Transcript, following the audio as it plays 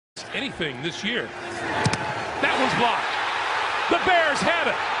anything this year. That one's blocked. The Bears have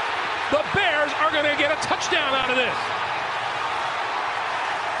it. The Bears are going to get a touchdown out of this.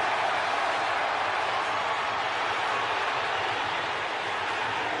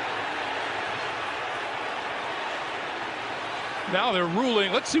 Now they're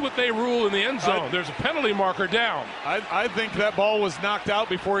ruling. Let's see what they rule in the end zone. There's a penalty marker down. I think that ball was knocked out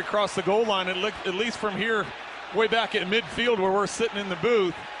before he crossed the goal line. It looked, at least from here, way back at midfield where we're sitting in the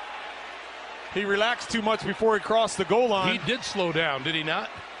booth, he relaxed too much before he crossed the goal line. He did slow down, did he not?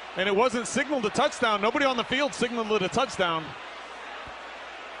 And it wasn't signaled a touchdown. Nobody on the field signaled it a touchdown.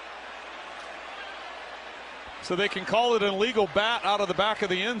 So they can call it an illegal bat out of the back of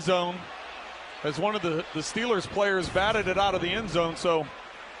the end zone, as one of the Steelers players batted it out of the end zone, so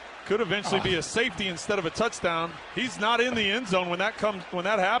could eventually be a safety instead of a touchdown. He's not in the end zone when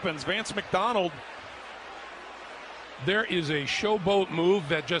that happens. Vance McDonald. There is a showboat move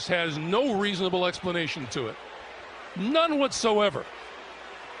that just has no reasonable explanation to it. None whatsoever.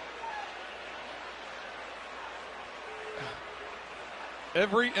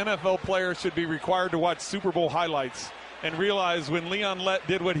 Every NFL player should be required to watch Super Bowl highlights and realize when Leon Lett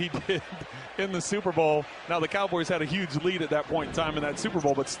did what he did in the Super Bowl. Now, the Cowboys had a huge lead at that point in time in that Super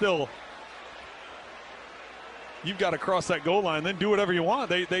Bowl, but still, you've got to cross that goal line, then do whatever you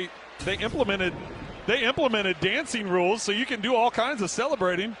want. They implemented dancing rules, so you can do all kinds of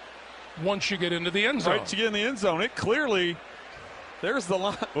celebrating once you get into the end zone. Right, you get in the end zone. It clearly, there's the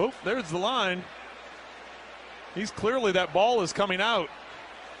line. Oh, there's the line. He's clearly, that ball is coming out.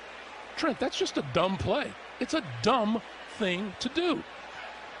 Trent, that's just a dumb play. It's a dumb thing to do.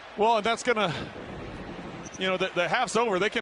 Well, and that's going to, the half's over. They can